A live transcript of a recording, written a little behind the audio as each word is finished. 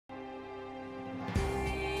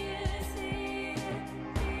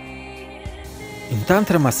In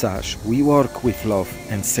Tantra Massage, we work with love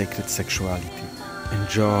and sacred sexuality.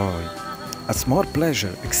 Enjoy! As more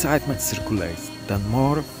pleasure, excitement circulates, then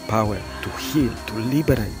more power to heal, to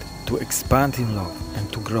liberate, to expand in love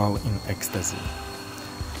and to grow in ecstasy.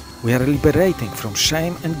 We are liberating from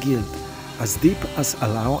shame and guilt. As deep as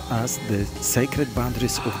allow us the sacred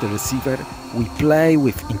boundaries of the receiver, we play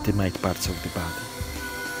with intimate parts of the body.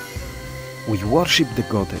 We worship the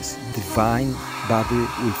goddess, divine body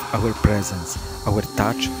with our presence, our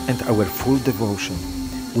touch and our full devotion.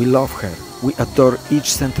 We love her, we adore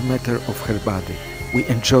each centimeter of her body. We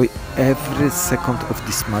enjoy every second of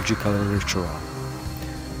this magical ritual.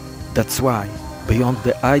 That's why, beyond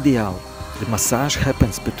the ideal, the massage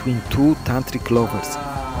happens between two tantric lovers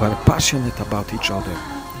who are passionate about each other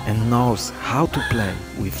and knows how to play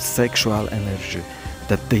with sexual energy,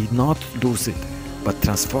 that they not lose it, but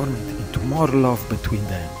transform it into more love between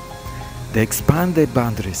them. They expand their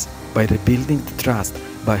boundaries by rebuilding the trust,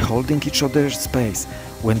 by holding each other's space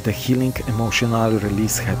when the healing emotional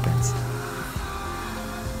release happens.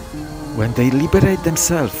 When they liberate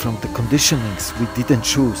themselves from the conditionings we didn't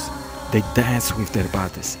choose, they dance with their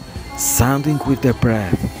bodies, sounding with their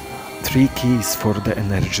breath, 3 keys for the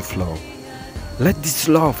energy flow. Let this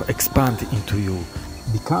love expand into you.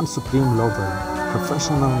 Become Supreme Lover,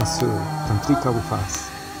 Professional Masseur, Tantrika with us.